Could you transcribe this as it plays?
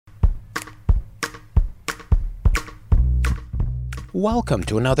Welcome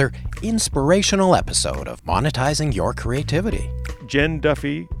to another inspirational episode of Monetizing Your Creativity. Jen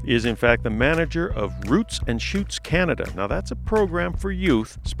Duffy is in fact the manager of Roots and Shoots Canada. Now that's a program for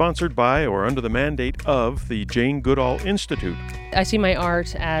youth sponsored by or under the mandate of the Jane Goodall Institute. I see my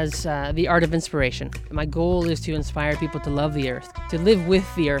art as the art of inspiration. My goal is to inspire people to love the earth, to live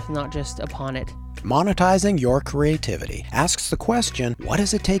with the earth, not just upon it. Monetizing Your Creativity asks the question, what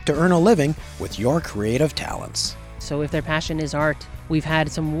does it take to earn a living with your creative talents? So if their passion is art, we've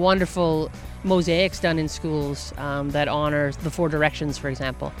had some wonderful mosaics done in schools that honor the Four Directions, for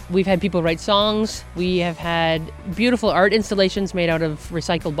example. We've had people write songs. We have had beautiful art installations made out of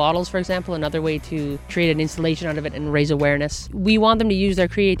recycled bottles, for example, another way to create an installation out of it and raise awareness. We want them to use their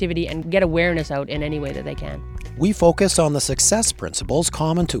creativity and get awareness out in any way that they can. We focus on the success principles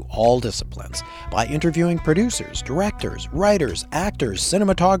common to all disciplines by interviewing producers, directors, writers, actors,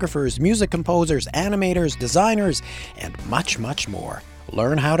 cinematographers, music composers, animators, designers, and much, much more.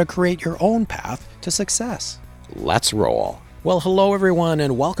 Learn how to create your own path to success. Let's roll. Well, hello everyone,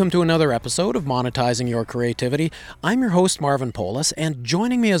 and welcome to another episode of Monetizing Your Creativity. I'm your host, Marvin Polis, and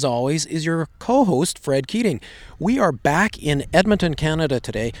joining me as always is your co-host, Fred Keating. We are back in Edmonton, Canada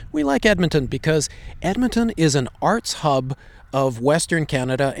today. We like Edmonton because Edmonton is an arts hub of Western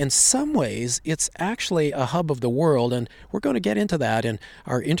Canada. In some ways, it's actually a hub of the world, and we're going to get into that in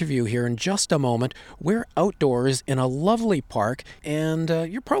our interview here in just a moment. We're outdoors in a lovely park, and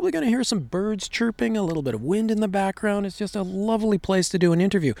you're probably going to hear some birds chirping, a little bit of wind in the background. It's just a lovely place to do an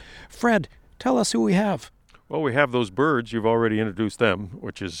interview. Fred, tell us who we have. Well, we have those birds. You've already introduced them,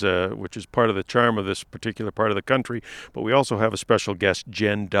 which is part of the charm of this particular part of the country. But we also have a special guest,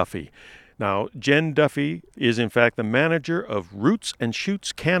 Jen Duffy. Now, Jen Duffy is in fact the manager of Roots and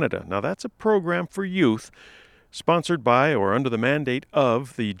Shoots Canada. Now, that's a program for youth sponsored by or under the mandate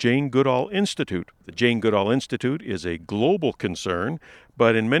of the Jane Goodall Institute. The Jane Goodall Institute is a global concern,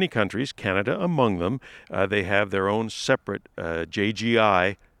 but in many countries, Canada among them, they have their own separate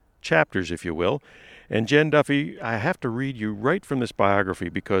JGI chapters, if you will. And Jen Duffy, I have to read you right from this biography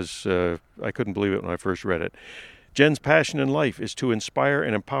because I couldn't believe it when I first read it. Jen's passion in life is to inspire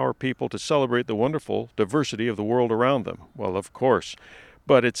and empower people to celebrate the wonderful diversity of the world around them. Well, of course.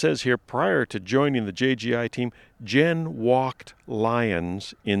 But it says here, prior to joining the JGI team, Jen walked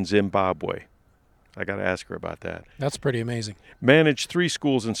lions in Zimbabwe. I got to ask her about that. That's pretty amazing. Managed 3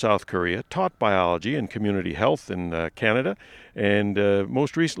 schools in South Korea, taught biology and community health in Canada, and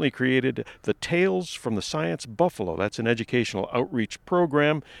most recently created the Tales from the Science Buffalo. That's an educational outreach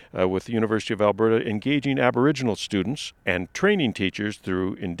program with the University of Alberta, engaging Aboriginal students and training teachers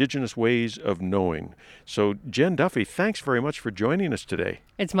through Indigenous ways of knowing. So, Jen Duffy, thanks very much for joining us today.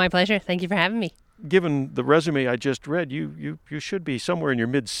 It's my pleasure. Thank you for having me. Given the resume I just read, you should be somewhere in your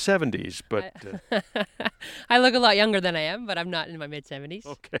mid-70s, but... I look a lot younger than I am, but I'm not in my mid-70s.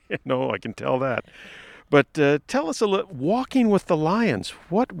 Okay, no, I can tell that. But tell us a little, walking with the lions,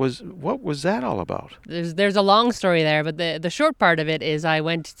 what was that all about? There's a long story there, but the short part of it is I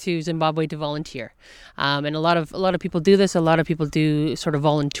went to Zimbabwe to volunteer. And a lot of people do this. A lot of people do sort of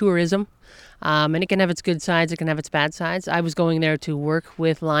voluntourism. And it can have its good sides, it can have its bad sides. I was going there to work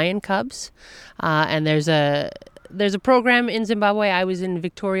with lion cubs. And there's a program in Zimbabwe. I was in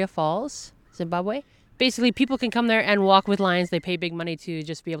Victoria Falls, Zimbabwe. Basically, people can come there and walk with lions. They pay big money to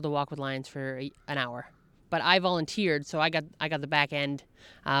just be able to walk with lions for an hour. But I volunteered, so I got the back end,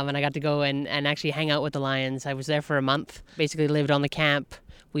 and I got to go and actually hang out with the lions. I was there for a month, basically lived on the camp.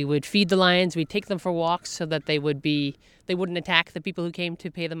 We would feed the lions, we'd take them for walks so that they wouldn't attack the people who came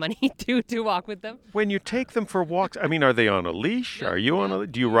to pay the money to walk with them. When you take them for walks, I mean, are they on a leash? Are you on a?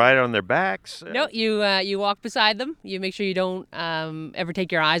 Do you ride on their backs? No, you walk beside them. You make sure you don't ever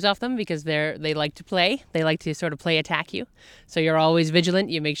take your eyes off them because they like to play. They like to sort of play attack you. So you're always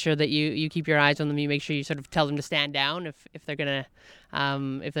vigilant. You make sure that you keep your eyes on them. You make sure you sort of tell them to stand down if they're gonna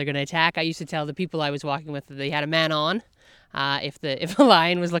attack. I used to tell the people I was walking with that they had a man on. If a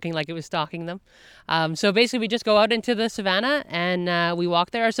lion was looking like it was stalking them. So basically we just go out into the savannah and we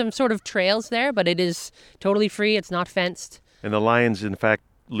walk. There are some sort of trails there, but it is totally free. It's not fenced. And the lions, in fact,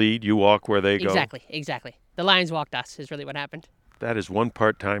 lead. You walk where they go. Exactly. The lions walked us is really what happened. That is one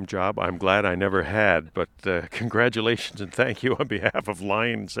part-time job I'm glad I never had, but congratulations and thank you on behalf of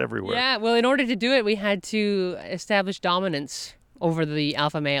lions everywhere. Yeah, well, in order to do it, we had to establish dominance over the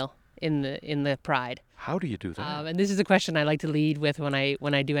alpha male in the pride. How do you do that? And this is a question I like to lead with when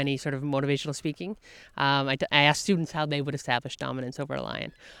I do any sort of motivational speaking. I ask students how they would establish dominance over a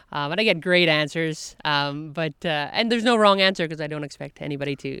lion, and I get great answers. But there's no wrong answer because I don't expect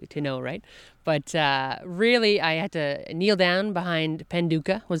anybody to know, right? But really, I had to kneel down behind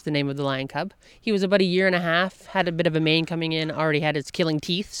Penduka, was the name of the lion cub. He was about a year and a half, had a bit of a mane coming in, already had his killing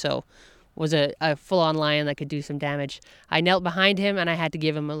teeth, so was a full-on lion that could do some damage. I knelt behind him and I had to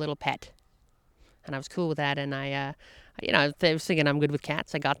give him a little pet. And I was cool with that, and I was thinking I'm good with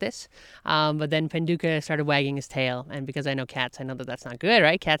cats. I got this. But then Penduka started wagging his tail, and because I know cats, I know that that's not good,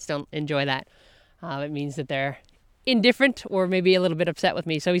 right? Cats don't enjoy that. It means that they're indifferent or maybe a little bit upset with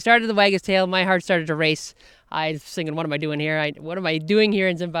me. So he started to wag his tail. My heart started to race. I was thinking, what am I doing here? What am I doing here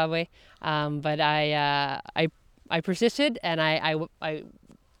in Zimbabwe? But I persisted, and I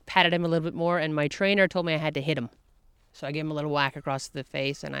patted him a little bit more, and my trainer told me I had to hit him. So I gave him a little whack across the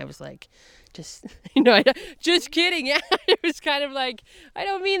face, and I was like, just kidding. Yeah, it was kind of like, I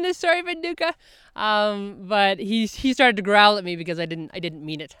don't mean this, sorry, Penduka. But he started to growl at me because I didn't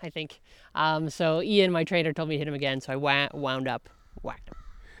mean it, I think. So Ian, my trainer, told me to hit him again, so I wound up, whacked him.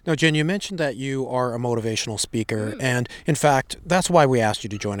 Now, Jen, you mentioned that you are a motivational speaker, and in fact, that's why we asked you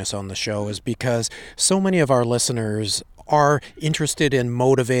to join us on the show, is because so many of our listeners are interested in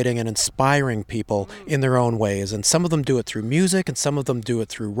motivating and inspiring people in their own ways. And some of them do it through music and some of them do it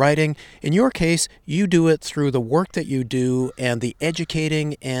through writing. In your case, you do it through the work that you do and the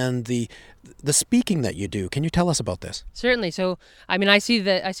educating and the speaking that you do. Can you tell us about this? Certainly. So, I mean, I see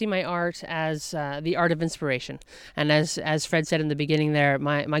my art as the art of inspiration. And as Fred said in the beginning there,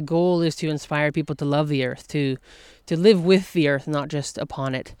 my goal is to inspire people to love the earth, to live with the earth, not just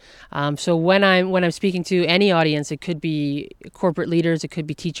upon it. So when I'm speaking to any audience, it could be corporate leaders, it could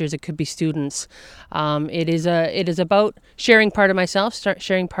be teachers, it could be students. It is about sharing part of myself,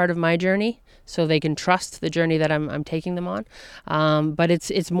 sharing part of my journey, so they can trust the journey that I'm taking them on. But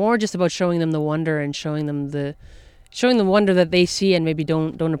it's more just about showing them the wonder and showing them the wonder that they see and maybe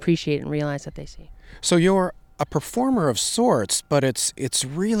don't appreciate and realize that they see. So you're a performer of sorts, but it's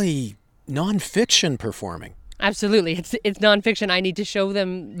really nonfiction performing. Absolutely. It's nonfiction. I need to show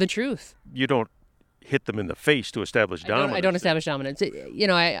them the truth. You don't hit them in the face to establish dominance. I don't establish dominance.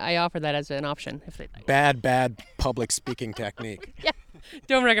 I offer that as an option if they like. Bad public speaking technique. Yeah.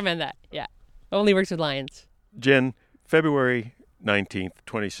 Don't recommend that. Yeah. Only works with lions. Jen, February 19th,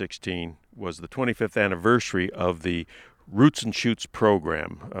 2016 was the 25th anniversary of the Roots and Shoots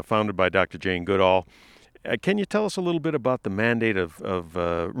program, founded by Dr. Jane Goodall. Can you tell us a little bit about the mandate of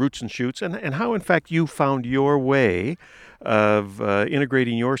Roots and Shoots and how, in fact, you found your way of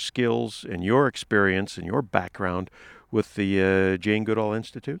integrating your skills and your experience and your background with the Jane Goodall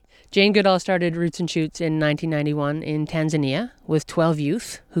Institute? Jane Goodall started Roots and Shoots in 1991 in Tanzania with 12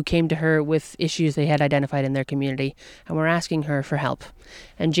 youth who came to her with issues they had identified in their community and were asking her for help.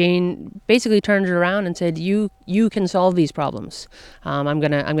 And Jane basically turned it around and said, "You can solve these problems. I'm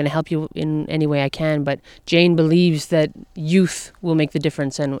gonna help you in any way I can." But Jane believes that youth will make the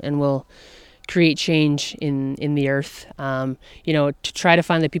difference and will create change in the earth, to try to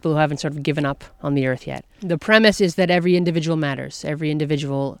find the people who haven't sort of given up on the earth yet. The premise is that every individual matters. Every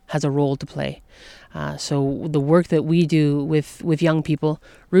individual has a role to play. So the work that we do with young people,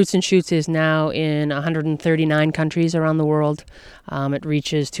 Roots and Shoots is now in 139 countries around the world. It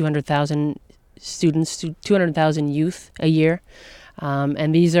reaches 200,000 students, 200,000 youth a year.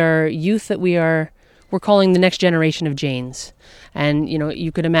 And these are youth that we're calling the next generation of Janes. And,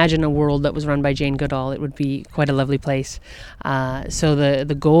 you could imagine a world that was run by Jane Goodall. It would be quite a lovely place. So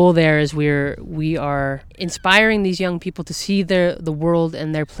the goal there is we are inspiring these young people to see the world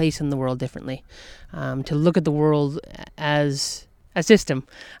and their place in the world differently, to look at the world as a system,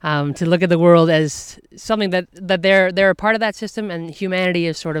 to look at the world as something that they're a part of that system, and humanity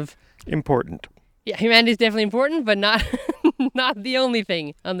is sort of important. Yeah, humanity is definitely important, but not not the only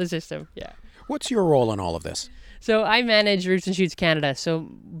thing on the system. Yeah. What's your role in all of this? So I manage Roots and Shoots Canada. So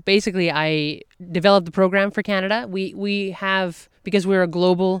basically I developed the program for Canada. We have, because we're a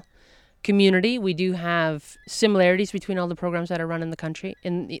global community, we do have similarities between all the programs that are run in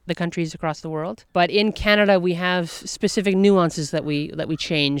the countries across the world. But in Canada, we have specific nuances that we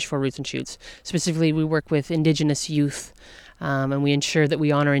change for Roots and Shoots. Specifically, we work with Indigenous youth, and we ensure that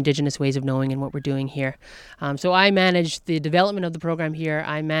we honor Indigenous ways of knowing and what we're doing here. So I manage the development of the program here.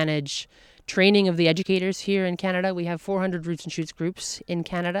 I manage training of the educators here in Canada. We have 400 Roots and Shoots groups in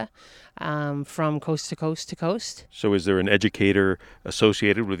Canada, from coast to coast to coast. So is there an educator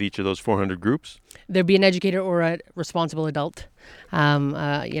associated with each of those 400 groups? There'd be an educator or a responsible adult,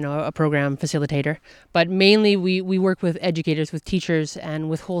 a program facilitator. But mainly we work with educators, with teachers, and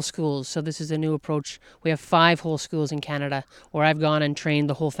with whole schools. So this is a new approach. We have 5 whole schools in Canada where I've gone and trained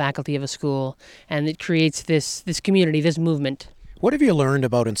the whole faculty of a school, and it creates this community, this movement. What have you learned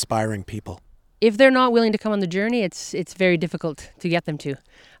about inspiring people? If they're not willing to come on the journey, it's very difficult to get them to.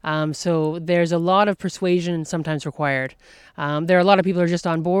 So there's a lot of persuasion sometimes required. There are a lot of people who are just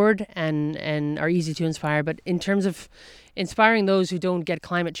on board and are easy to inspire. But in terms of inspiring those who don't get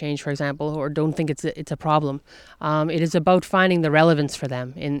climate change, for example, or don't think it's a problem, it is about finding the relevance for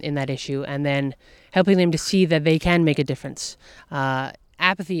them in that issue, and then helping them to see that they can make a difference.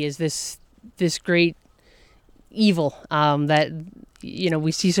 Apathy is this great evil that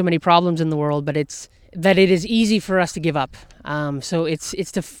we see so many problems in the world, but it is easy for us to give up. So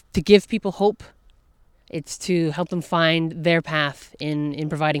it's to give people hope. It's to help them find their path in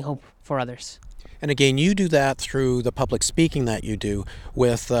providing hope for others. And again, you do that through the public speaking that you do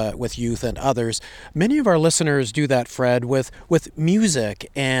with youth and others. Many of our listeners do that, Fred, with music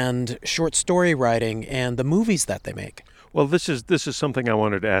and short story writing and the movies that they make. Well, this is something I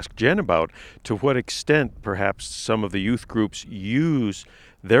wanted to ask Jen about. To what extent, perhaps, some of the youth groups use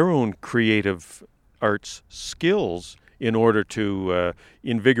their own creative arts skills in order to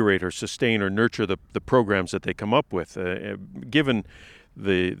invigorate or sustain or nurture the programs that they come up with. Given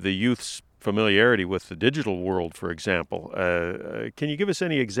the youth's familiarity with the digital world, for example, can you give us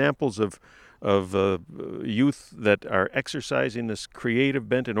any examples of youth that are exercising this creative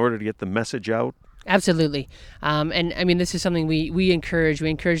bent in order to get the message out? Absolutely. And I mean, this is something we encourage. We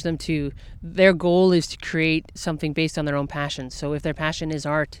encourage them to, their goal is to create something based on their own passion. So if their passion is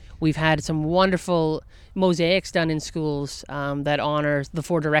art, we've had some wonderful mosaics done in schools that honor the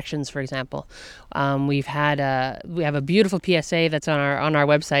 4 directions, for example. We have a beautiful PSA that's on our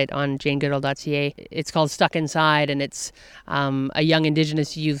website on janegoodall.ca. It's called Stuck Inside, and it's a young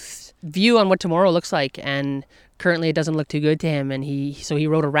Indigenous youth's view on what tomorrow looks like, and currently it doesn't look too good to him, and he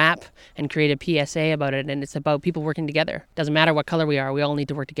wrote a rap and created a PSA about it, and it's about people working together. Doesn't matter what color we are, we all need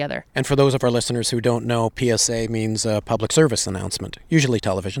to work together. And for those of our listeners who don't know, PSA means a public service announcement, usually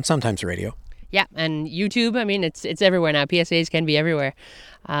television, sometimes radio. Yeah, and YouTube, I mean, it's everywhere now. PSAs can be everywhere.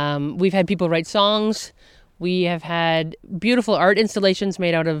 We've had people write songs. We have had beautiful art installations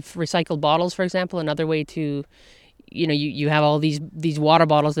made out of recycled bottles, for example, another way to... you have all these water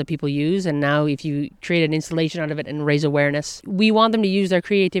bottles that people use, and now if you create an installation out of it and raise awareness, we want them to use their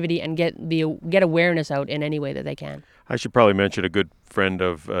creativity and get awareness out in any way that they can. I should probably mention a good friend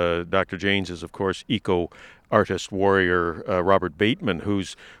of Dr. Jane's is, of course, eco-artist warrior Robert Bateman,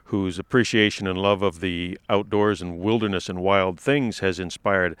 whose appreciation and love of the outdoors and wilderness and wild things has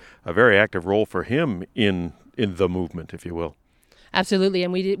inspired a very active role for him in the movement, if you will. Absolutely,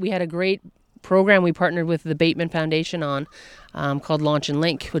 and we had a great program we partnered with the Bateman Foundation on called Launch and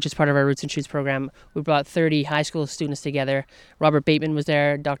Link, which is part of our Roots and Shoots program. We brought 30 high school students together. Robert Bateman was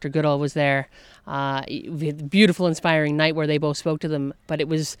there, Dr. Goodall was there. We had a beautiful, inspiring night where they both spoke to them, but it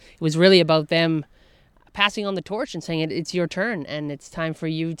was really about them passing on the torch and saying it's your turn, and it's time for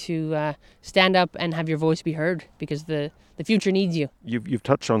you to stand up and have your voice be heard, because the future needs you. You've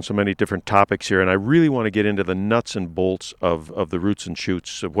touched on so many different topics here, and I really want to get into the nuts and bolts of the Roots and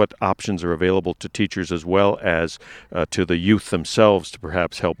Shoots, of what options are available to teachers as well as to the youth themselves to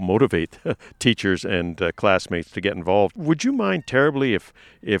perhaps help motivate teachers and classmates to get involved. Would you mind terribly if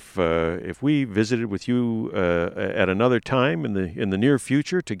we visited with you at another time in the near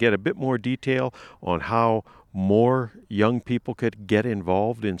future to get a bit more detail on how more young people could get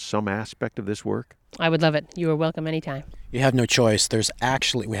involved in some aspect of this work? I would love it. You are welcome anytime. You have no choice.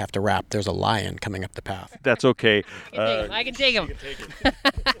 We have to wrap. There's a lion coming up the path. That's okay. I can take him.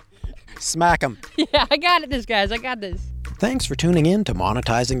 Smack him. Yeah, I got this, guys. I got this. Thanks for tuning in to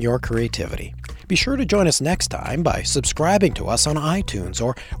Monetizing Your Creativity. Be sure to join us next time by subscribing to us on iTunes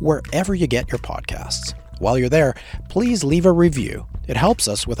or wherever you get your podcasts. While you're there, please leave a review. It helps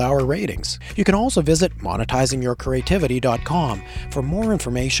us with our ratings. You can also visit monetizingyourcreativity.com for more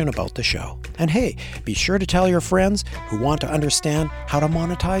information about the show. And hey, be sure to tell your friends who want to understand how to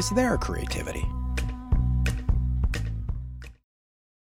monetize their creativity.